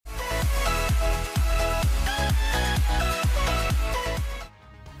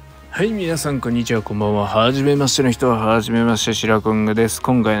はい、皆さんこんにちは、こんばんは。はじめましての人ははじめまして、しらこんぐです。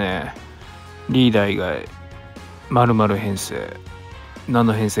今回ね、リーダー以外〇〇編成。何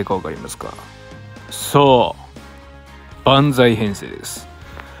の編成か分かりますか？そう、万歳編成です。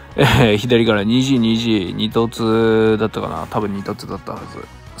左から2時2突だったかな。多分2突だったはず。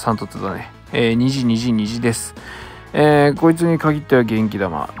3突だね。2時2時です。こいつに限っては元気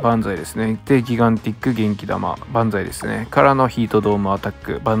玉万歳ですね。でギガンティック元気玉万歳ですね。からのヒートドームアタッ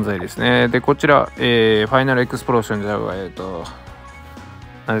ク万歳ですね。でこちら、ファイナルエクスプローションじゃ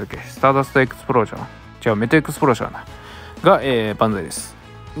何だっけ、スターダストエクスプローション違うメテエクスプローションが、万歳です。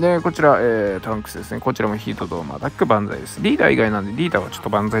でこちら、トランクスですね。こちらもヒートドームアタック万歳です。リーダー以外なんでリーダーはちょっと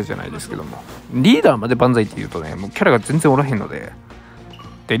万歳じゃないですけども、リーダーまで万歳って言うとね、もうキャラが全然おらへんので、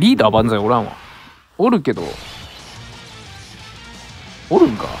でリーダー万歳おらんわ。おるけどおる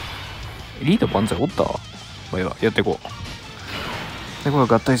んか。リーダー万歳おったわ。まあ、やっていこう。で、これは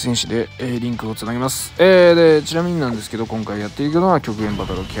合体戦士で、リンクをつなぎます。で、ちなみになんですけど、今回やっていくのは極限バ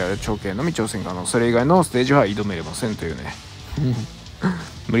トルキャラ長径のみ挑戦可能。それ以外のステージは挑めれませんというね。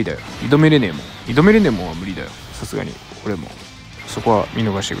無理だよ。挑めれねえもん。挑めれねえもんは無理だよ。さすがに。俺も。そこは見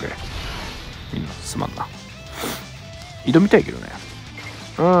逃してくれ。みんな、すまんな。挑みたいけどね。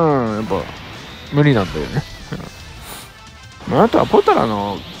やっぱ、無理なんだよね。あとはポタラ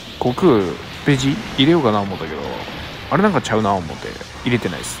の悟空ページ入れようかな思ったけど、あれなんかちゃうな思って入れて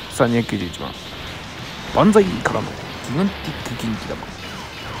ないです。さあ291番万歳からのギガンティック元気玉。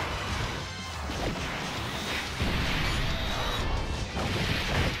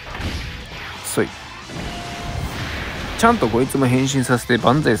そいちゃんとこいつも変身させて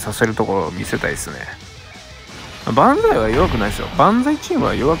万歳させるところを見せたいですね。万歳は弱くないですよ。万歳チーム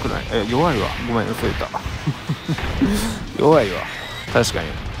は弱くない。弱いわ。ごめん、嘘言った。弱いわ。確かに。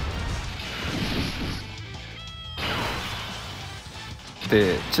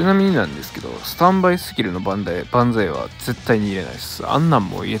で、ちなみになんですけど、スタンバイスキルの万歳は絶対に入れないです。あんなん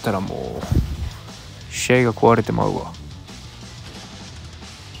も入れたらもう、試合が壊れてまうわ。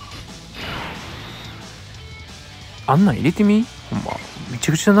あんなん入れてみ？ほんま。めち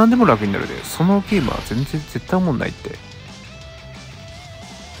ゃくちゃ何でも楽になるで。そのゲームは全然絶対思んないって。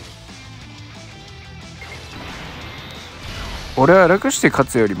俺は楽して勝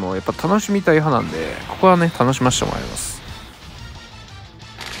つよりもやっぱ楽しみたい派なんで、ここはね、楽しませてもらいます。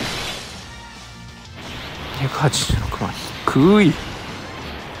186万低い。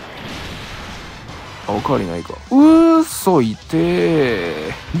おかわりないか。嘘いて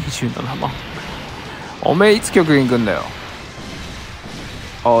ー。27万。おめえいつ極限行くんだよ。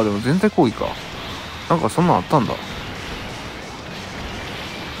でも全体攻撃か。なんかそんなんあったんだ。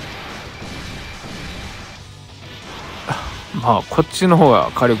まあこっちの方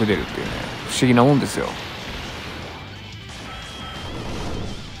が火力出るっていうね、不思議なもんですよ。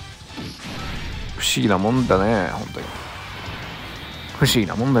不思議なもんだね、本当に。不思議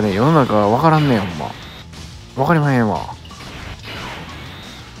なもんだね。世の中は分からんねえ、ほんま。分かりまへんわ。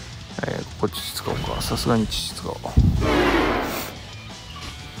こっち使おうか。さすがに父使おう。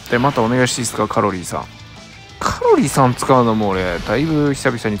で、またお願いしていいですか、カロリーさん。カロリーさん使うのも俺、だいぶ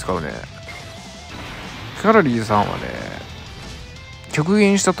久々に使うね。カロリーさんはね、極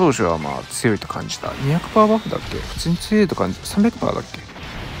限した当初はまあ強いと感じた。200% バフだっけ？普通に強いと感じた。300% だっけ？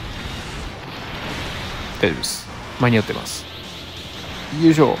大丈夫です。間に合ってます。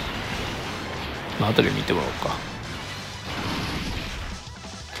よいしょ。まあ、後で見てもらおうか。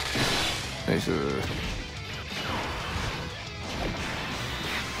ナイス。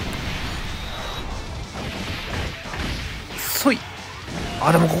そい。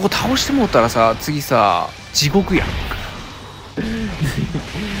でもここ倒してもうたらさ、次さ、地獄やん。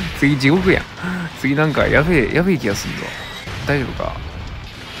次地獄やん。次なんかやべえ気がすんぞ。大丈夫か？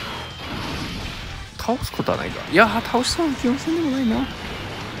倒すことはないか。いや倒しそうな気がせんでもないな。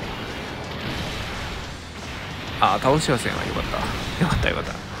倒しはせんわ。よかっ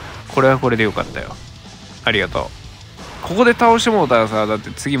た。これはこれでよかったよ。ありがとう。ここで倒してもうたらさ、だっ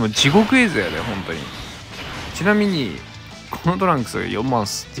て次も地獄絵図やで、本当に。ちなみにこのトランクス4万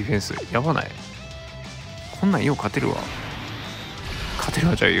スディフェンスやばない？こんなんよう勝てるわ。じ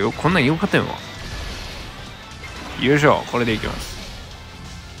ゃあよ、こんなんよう勝てんわ。よいしょ、これでいきます。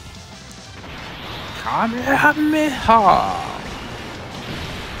カメハメハ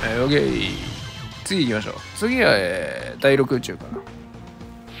ー。オッケー。次行きましょう。次は、第6宇宙かな。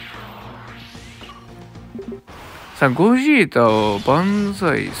さあ、ゴジータを万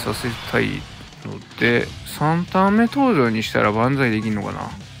歳させたいので、3ターン目登場にしたら万歳できんのかな。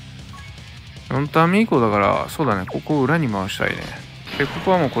4ターン目以降だから、そうだね、ここを裏に回したいね。で、こ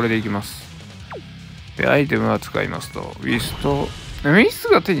こはもうこれでいきます。で、アイテムは使いますと、ウィスト、演出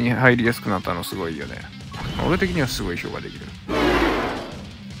が手に入りやすくなったのすごいよね。俺的にはすごい評価できる。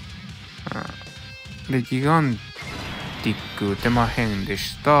で、ギガンティック打てまへんで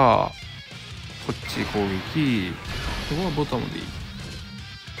した。こっち攻撃。ここはボタンでいい。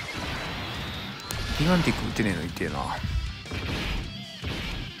ギガンティック打てねえの痛えな。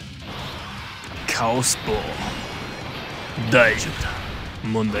カオスボー。大丈夫だ。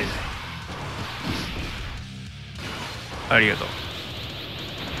問題ない。ありがとう。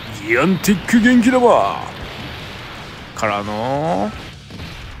ギガンティック元気玉からの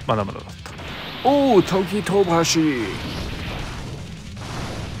まだまだだった。おお、時飛ばし。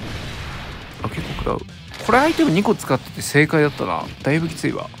あ、結構食らう。これアイテム2個使ってて正解だったな。だいぶきつ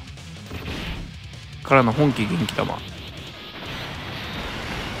いわ。からの本気元気玉。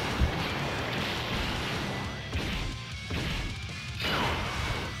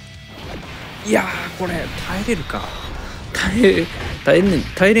いやー、これ耐えれるか。耐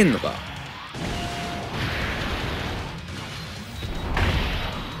えれんのか。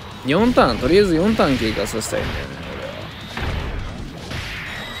4ターン、とりあえず4ターン経過させたいんだよね、俺は。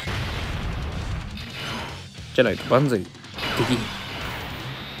じゃないと万歳できん。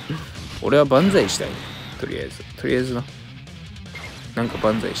俺は万歳したいね。とりあえずな。なんか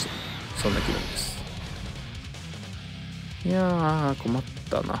万歳して。そんな気分です。いやー、困っ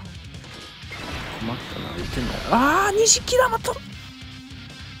たな。言ってんの。錦玉と。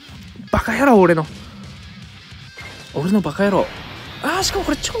バカ野郎、俺のバカ野郎。しかも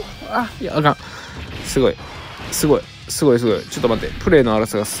これ超。いや、あかん。すごい。ちょっと待って。プレイの荒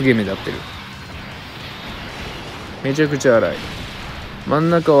さがすげえ目立ってる。めちゃくちゃ荒い。真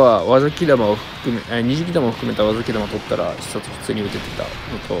ん中は錦玉を含め、錦玉を含めた技木玉取ったら一冊普通に打ててたの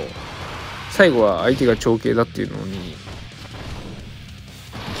と、最後は相手が長径だっていうのに、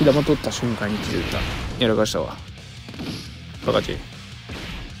木玉取った瞬間に気づいた。やらかしたわ。バカチ。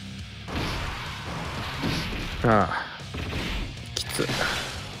き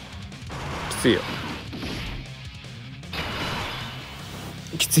ついよ。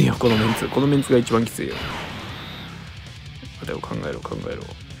きついよ、このメンツが一番きついよ。あれを考えろ。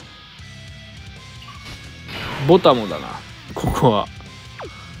ボタモだな。ここは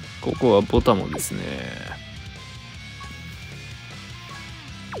ボタモですね。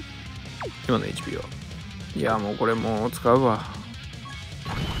今の HP は。いや、もうこれもう使うわ。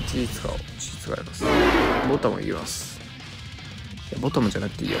1使います。ボタモいきます。いや、ボタモじゃな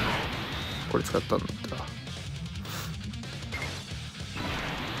くていいよ。これ使ったんだったら。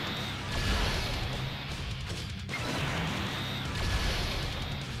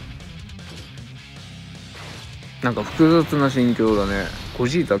なんか複雑な心境だね。ゴ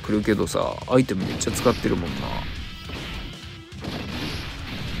ジータ来るけどさ、アイテムめっちゃ使ってるもんな。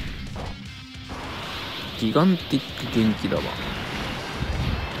ギガンティック元気玉。ナイ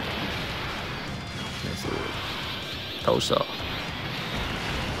ス。倒した。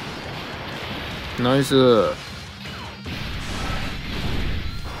ナイス。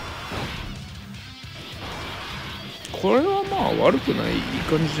これはまあ悪くない、いい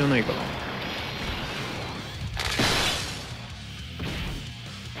感じじゃないかな。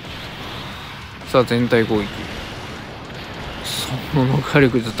さあ、全体攻撃。その火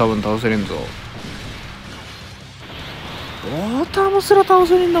力じゃ多分倒せれんぞ。大玉すら倒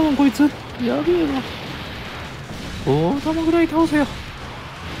せねえんだもん、こいつ。やべえな。大玉ぐらい倒せよ。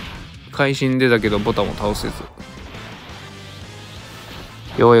会心出たけどボタンも倒せず。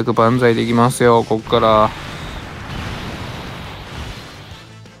ようやく万歳できますよ、こっから。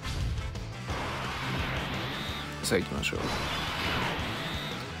さあ行きましょう。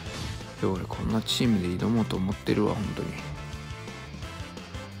俺こんなチームで挑もうと思ってるわ、本当に。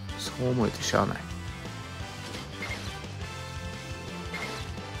そう思えてしゃあない。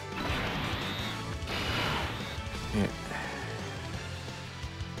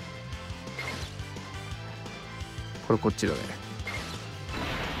これこっちだね。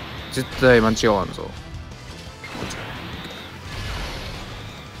絶対間違わんぞ。こっちだね。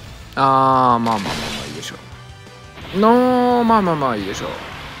まあいいでしょう。まあいいでしょう。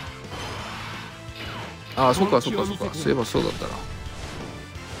そっか。そういえばそうだったな。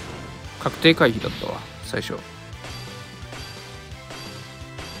確定回避だったわ、最初。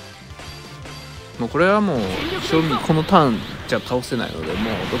もうこれはもう正味このターンじゃ倒せないので、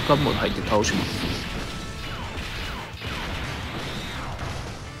もうドッカンボール入って倒します。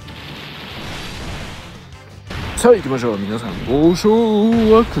さあ行きましょう。皆さんご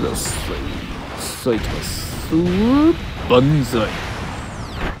唱和ください。さあ行きます。万歳。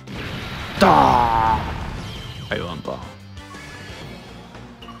はい、ワンパン。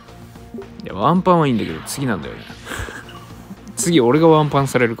いや、ワンパンはいいんだけど次なんだよね。次俺がワンパン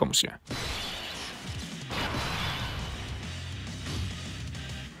されるかもしれん。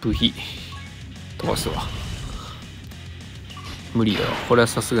部費飛ばすわ。無理だわ、これは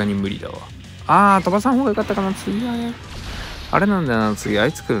さすがに無理だわ。飛ばさん方がよかったかな。次はね、あれなんだよな、次あ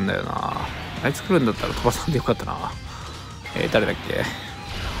いつ来るんだよな。あいつ来るんだったら飛ばさんでよかったな。誰だっけ、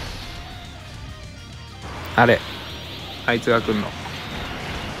あれ、あいつが来んの。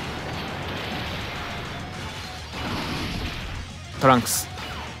トランクス。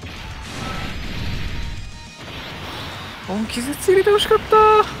気絶入れてほしかっ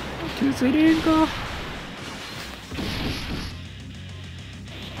た。気絶入れれんか。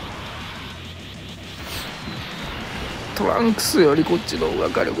トランクスよりこっちの方が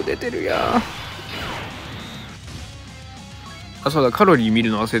火力出てるやん。そうだ、カロリー見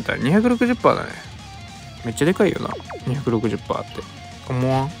るの忘れた。260%だね。めっちゃでかいよな、260%って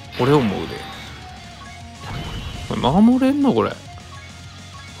思わん？俺思うで。これ守れんのこれ。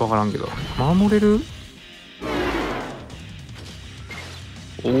わからんけど守れる？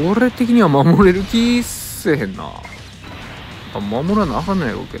俺的には守れる気せえへんな。守らなあかんない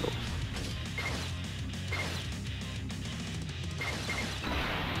やろうけど。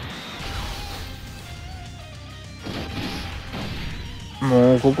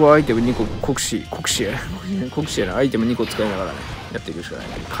もうここはアイテム2個国士やな。アイテム2個使いながらねやっていくしかない。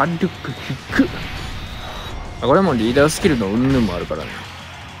火力低っ。これもリーダースキルの云々もあるからね。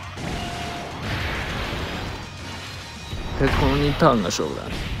でこの2ターンが勝負だ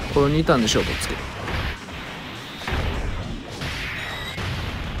ね。この2ターンで勝負をつけ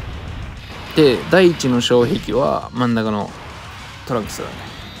る。で第1の障壁は真ん中のトランクスだね。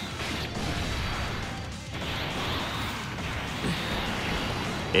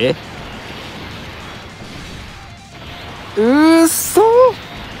うっそ。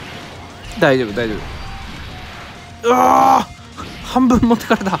大丈夫。うわー、半分持って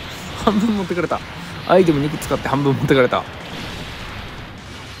かれた。アイテム2個使って半分持ってかれた。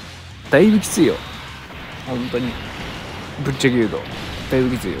だいぶきついよ本当に。ぶっちゃけ言うとだい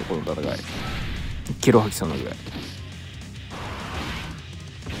ぶきついよこの戦い。キロハキさんのぐらい。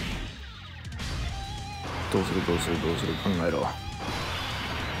どうする考えろ。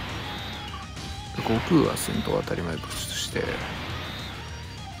悟空は戦闘当たり前として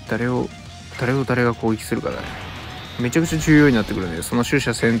誰が攻撃するかだね。めちゃくちゃ重要になってくるね、その取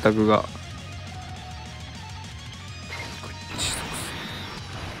捨選択が。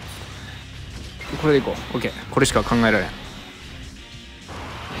これでいこう。 OK、 これしか考えられん。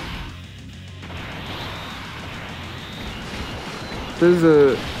とりあえ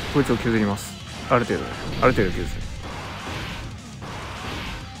ずこいつを削ります。ある程度削る。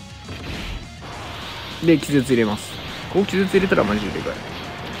で気絶入れます。こう気絶入れたらマジででかい。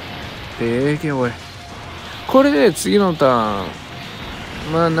でけえおい。これで次のター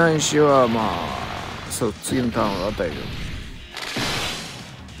ンないしはそう次のターンを与える。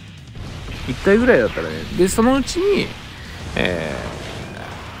1回ぐらいだったらね。でそのうちに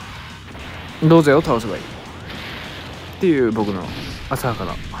ローゼを倒せばいいっていう僕の浅はか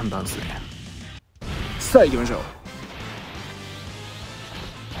な判断ですね。さあ行きましょう。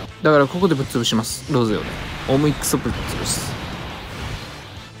だからここでぶっ潰します、ローゼをね。思いっくそぶっ潰す。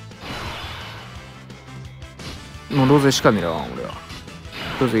もうローゼしか狙わん俺は。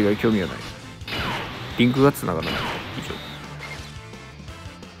ローゼ以外興味がない。リンクがつながらない以上。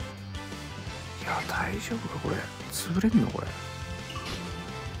いや大丈夫かこれ。潰れんのこ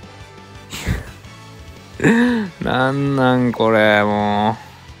れ。なんこれも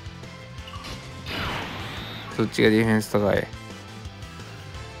う。そっちがディフェンス高い。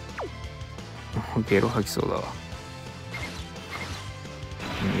ゲロ吐きそうだわ。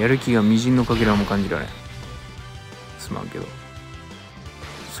やる気がみじんのかけらも感じられん。すまんけど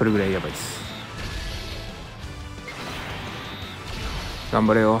それぐらいやばいです。頑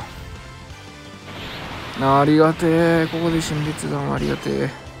張れよ。ありがてえ。ここで新列弾ありがてえ。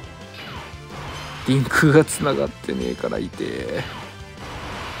リンクがつながってねえからいてえ。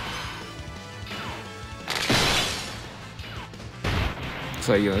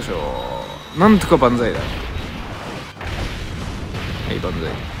さあ行きましょう。なんとか万歳だ。はい、万歳。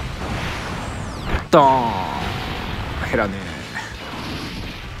ドーン。減らねえ。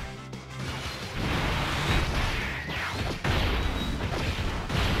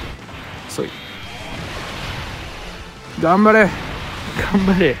そい。頑張れ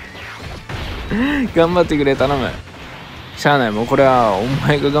頑張ってくれ、頼む。しゃあない、もうこれはお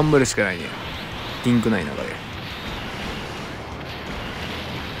前が頑張るしかないね。リンクない中で。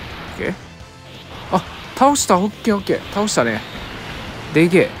OK？ あ、倒した。オッケー倒したね。で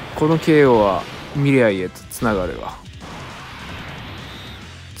けえ。この KO は未来へとつながるわ。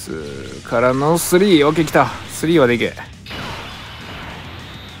2からの3。オッケー来た。3はでけえ。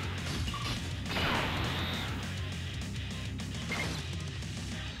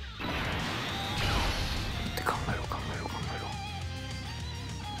考えろ。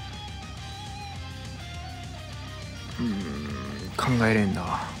考えれんな。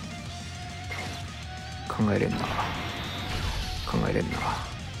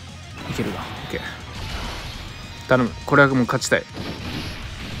いけるな。オッケー。頼む。これはもう勝ちたい。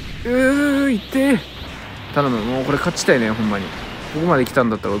いって頼む。もうこれ勝ちたいね、ほんまに。ここまで来たん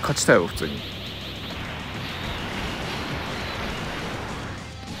だったら俺勝ちたいよ、普通に。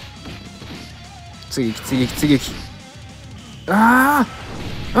追撃。頼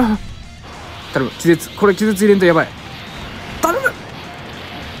む。気絶入れんとやばい。頼む。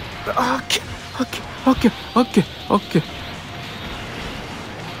オッケー。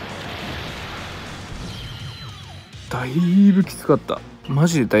だいぶきつかった。マ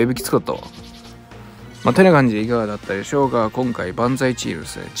ジでだいぶきつかったわ。てな感じでいかがだったでしょうか。今回万歳チームで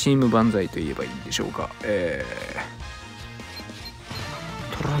すね。チーム万歳と言えばいいんでしょうか。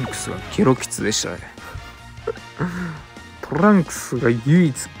トランクスがゲロキツでしたね。トランクスが唯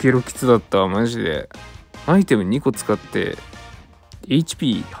一ゲロキツだったわ、マジで。アイテム2個使って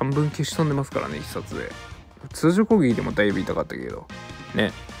HP 半分消し飛んでますからね、必殺で。通常攻撃でもだいぶ痛かったけど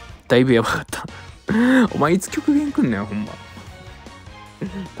ね、だいぶやばかった。お前いつ極限来んねん、ほんま。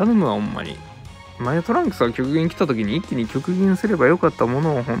頼むわ、ほんまに。前トランクスが極限来た時に一気に極限すればよかったも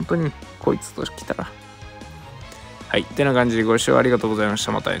のを本当にこいつと来たら。はい。ってな感じでご視聴ありがとうございまし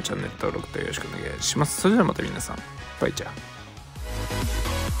た。またチャンネル登録とよろしくお願いします。それではまた皆さん、バイチャー。